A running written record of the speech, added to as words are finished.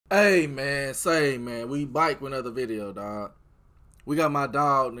Hey man, say man, we bike with another video, dog. We got my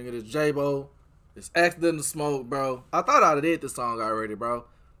dog, nigga, this Jaaybo. It's Accidental Smoke, bro. I thought I did this song already, bro.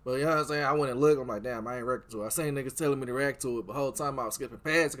 But you know what I'm saying? I went and looked, I'm like, damn, I ain't reacting to it. I seen niggas telling me to react to it, but the whole time I was skipping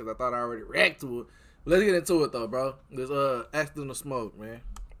past it because I thought I already react to it. But let's get into it though, bro. This Accidental Smoke, man.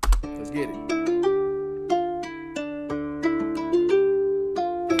 Let's get it.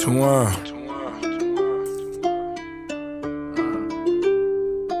 2-1.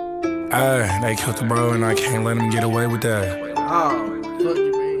 They killed the bro and I can't let him get away with that. Oh, fuck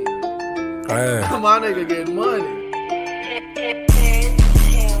you mean? My nigga getting money.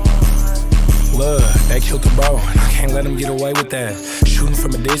 Look, they killed the bro and I can't let him get away with that. Shooting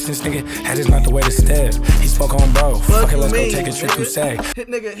from a distance, nigga, that is not the way to step. He spoke on bro. Fuck it, let's go take a trip through SAG.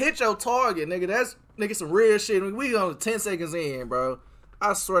 Hit your target, nigga. That's nigga some real shit. We only 10 seconds in, bro.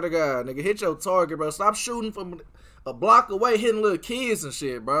 I swear to God, nigga, hit your target, bro. Stop shooting from a block away, hitting little kids and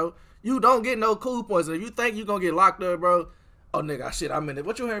shit, bro. You don't get no cool points. And if you think you gonna get locked up, bro, oh, nigga, shit, I'm in it.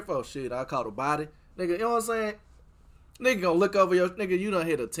 What you here for? Shit, I caught a body. Nigga, you know what I'm saying? Nigga gonna look over your, nigga, you done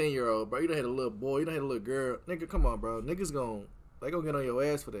hit a 10-year-old, bro. You done hit a little boy. You done hit a little girl. Nigga, come on, bro. Niggas they gonna get on your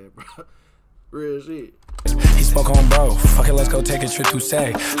ass for that, bro. Real shit. He spoke on bro. Fuck it, let's go take a trip through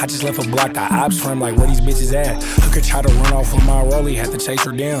SAG. I just left a block, the ops for him like where these bitches at. Hooker tried to run off with my rollie, had to chase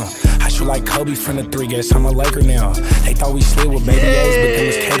her down. I shoot like Kobe from the 3, guess I'm a Laker now. They thought we slid with baby A's, but they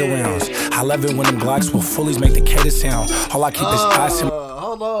was cater rounds. I love it when them Glocks will fullies make the cater sound. All I keep is ice in.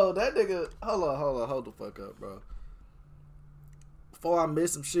 Hold on, that nigga, hold the fuck up, bro. Before I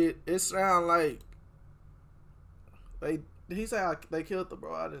miss some shit, it sound like he said they killed the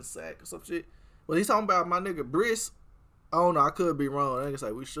bro out in sack or some shit. But he's talking about my nigga Briss. I don't know, I could be wrong. Nigga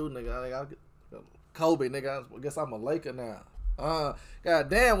say we shooting, nigga. Kobe, nigga. I guess I'm a Laker now. God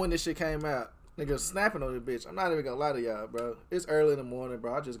damn, when this shit came out, nigga snapping on this bitch. I'm not even gonna lie to y'all, bro. It's early in the morning,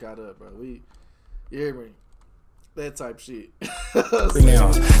 bro. I just got up, bro. You hear me? That type shit.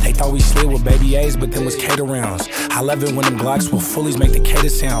 Now, they thought we slid with baby A's, but them was cater rounds. I love it when them Glocks will fullies make the cater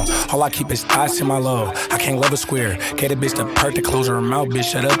sound. All I keep is ice in my low. I can't love a square. Get a bitch to perk to close her mouth,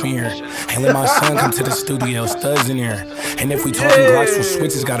 bitch, shut up in here. And let my son come to the studio, studs in here. And if we talking Glocks with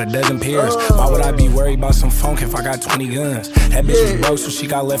switches, got a dozen pairs. Why would I be worried about some funk if I got 20 guns? That bitch was broke, so she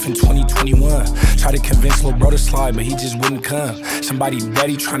got left in 2021. Tried to convince lil' bro to slide, but he just wouldn't come. Somebody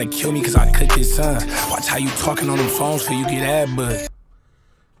daddy trying to kill me cause I cooked his son. Watch how you talking on them phones so you get ad bud.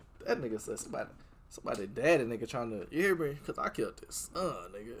 That nigga said somebody daddy nigga trying to, you hear me? Cause I killed this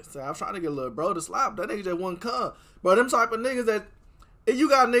son, nigga. So I'm trying to get a little bro to slap. That nigga just wouldn't come. Bro, them type of niggas that, if you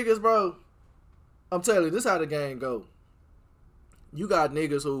got niggas, bro, I'm telling you, this how the game go. You got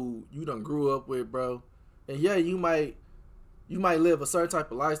niggas who you done grew up with, bro. And yeah, you might live a certain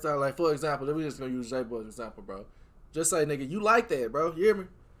type of lifestyle. Like, for example, let me just gonna use Jaaybo as an example, bro. Just say, nigga, you like that, bro. You hear me?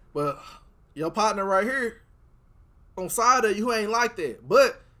 But your partner right here, on side of you ain't like that.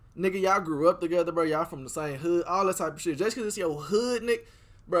 But, nigga, y'all grew up together, bro. Y'all from the same hood, all that type of shit. Just because it's your hood, nigga,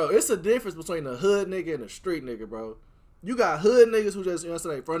 bro, it's a difference between a hood nigga and a street nigga, bro. You got hood niggas who just, you know what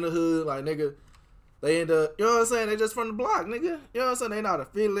I'm saying, from the hood, like, nigga, they end up, you know what I'm saying, they just from the block, nigga. You know what I'm saying? They not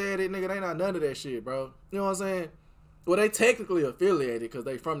affiliated, nigga. They not none of that shit, bro. You know what I'm saying? Well, they technically affiliated because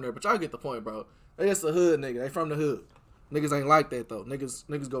they from there, but y'all get the point, bro. They just a hood nigga. They from the hood. Niggas ain't like that, though.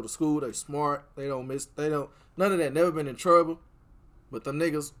 Niggas go to school. They smart. None of that. Never been in trouble. But them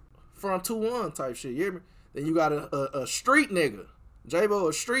niggas from 2-1 type shit, you hear me? Then you got a street nigga. Jaaybo,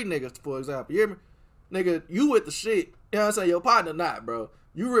 a street nigga, for example, you hear me? Nigga, you with the shit. You know what I'm saying? Your partner not, bro.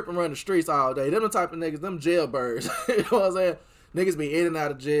 You rip and run the streets all day. Them the type of niggas, them jailbirds. You know what I'm saying? Niggas be in and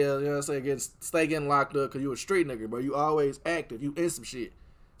out of jail, you know what I'm saying? Stay getting locked up because you a street nigga, bro. You always active. You in some shit.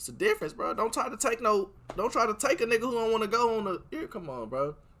 It's a difference, bro. Don't try to take a nigga who don't want to go on the, here, come on,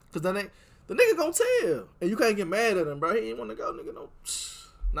 bro. Because then the nigga gonna tell. And you can't get mad at him, bro. He ain't want to go, nigga. No,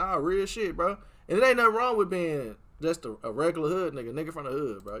 nah, real shit, bro. And it ain't nothing wrong with being just a regular hood nigga from the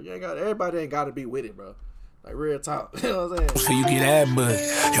hood, bro. Everybody ain't got to be with it, bro. Like, real talk. You know what I'm saying? So you get ad bud.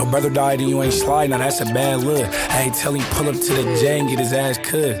 Your brother died and you ain't slide. Now that's a bad look. Hey, tell him pull up to the J and get his ass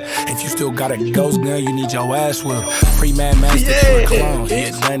cut. If you still got a ghost gun, you need your ass whipped. Free man master to a clone. He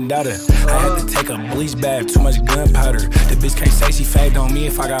had done daughter. I had to take a bleach bath. Too much gunpowder. The bitch can't say she fagged on me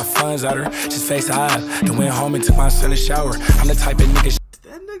if I got funds out her. Just face high. Then went home and took my son a shower. I'm the type of nigga.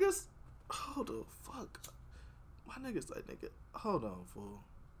 That niggas. Hold the fuck. My niggas like, nigga. Hold on, fool.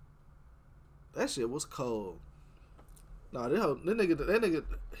 That shit was cold. Nah, that nigga,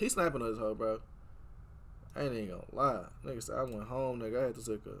 he snapping on his hoe, bro. I ain't even gonna lie. Nigga said I went home, nigga.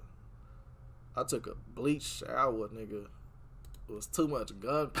 I took a bleach shower, nigga. It was too much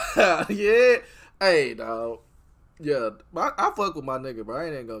gunpowder. Yeah. Hey, dog. Yeah, I fuck with my nigga, bro.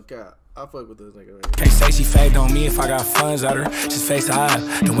 I ain't gonna cap. I fuck with this nigga, man. Can't say she faked on me if I got funds at her. Just face the eye.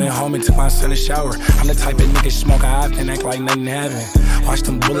 Then went home and took my son a shower. I'm the type of nigga smoke a and act like nothing happened. Watch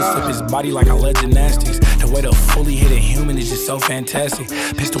them bullets flip his body like I led gymnastics. The way to fully hit a human is just so fantastic.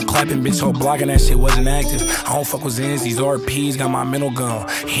 Pistol clapping, bitch, so blocking that shit wasn't active. I don't fuck with Zins, these RPs got my mental gone.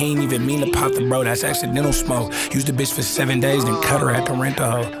 He ain't even mean to pop the bro, that's accidental smoke. Used the bitch for 7 days, then cut her, had to rent the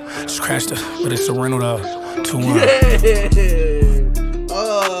hoe. Scratched her, but it's a rental though. 2-1.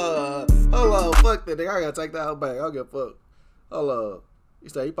 Hold on, fuck that nigga. I gotta take that out back. I don't give a fuck. Hold on. You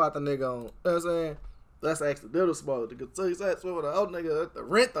say he popped the nigga on, you know what I'm saying? That's accidental smoke. So he said, with the old nigga,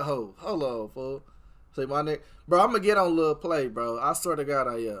 rent the hoe. Hold on, fool. See, my nigga, bro, I'm gonna get on Lil Play, bro. I swear to God,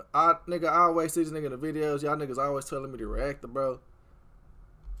 I always see this nigga in the videos. Y'all niggas always telling me to react to, bro.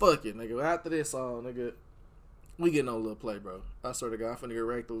 Fuck it, nigga. After this song, nigga, we getting on Lil Play, bro. I swear to God, I'm finna get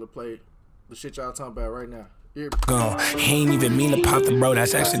react to Lil Play. The shit y'all talking about right now. He ain't even mean to pop the bro,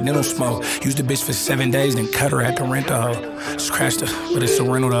 that's accidental smoke. Used the bitch for 7 days, then cut her, had to rent the hoe. Scratched her, but it's a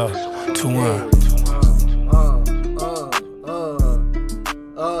rental though. 2-1.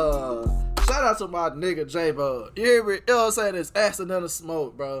 Shout out to my nigga Jaaybo. You hear me? You know what I'm saying? It's accidental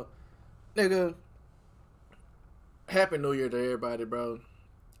smoke, bro. Nigga, Happy New Year to everybody, bro.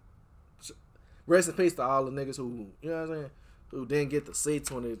 Rest in peace to all the niggas who, you know what I'm saying, who didn't get to see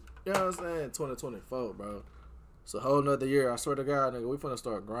 20, you know what I'm saying, 2024, bro. It's a whole nother year. I swear to God, nigga, we finna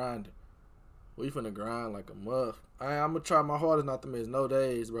start grinding. We finna grind like a muff. I'm gonna try my hardest not to miss no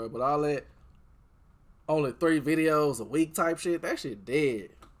days, bro. But all that, only 3 videos a week type shit, that shit dead.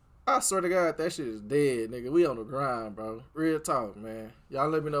 I swear to God, that shit is dead, nigga. We on the grind, bro. Real talk, man. Y'all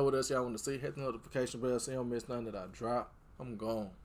let me know what else y'all want to see. Hit the notification bell so you don't miss nothing that I drop. I'm gone.